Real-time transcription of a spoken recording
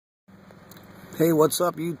Hey, what's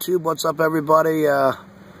up, YouTube? What's up, everybody?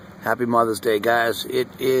 Happy Mother's Day, guys. It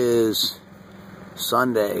is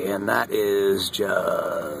Sunday, and that is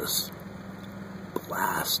just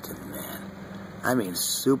blasting, man. I mean,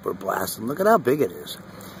 super blasting. Look at how big it is.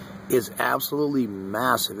 It's absolutely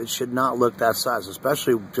massive. It should not look that size,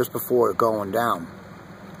 especially just before it going down.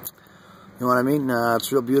 You know what I mean?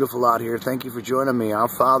 It's real beautiful out here. Thank you for joining me. Our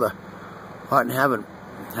Father, art in heaven,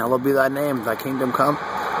 hallowed be thy name. Thy kingdom come.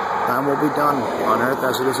 Thine will be done on earth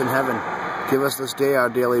as it is in heaven. Give us this day our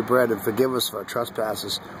daily bread, and forgive us for our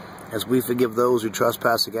trespasses, as we forgive those who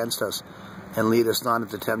trespass against us. And lead us not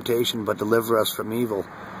into temptation, but deliver us from evil.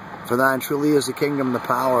 For thine truly is the kingdom, the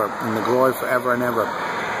power, and the glory forever and ever.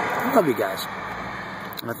 I love you guys.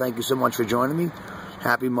 I thank you so much for joining me.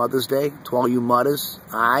 Happy Mother's Day to all you mothers.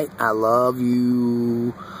 I love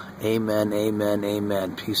you. Amen, amen,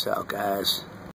 amen. Peace out, guys.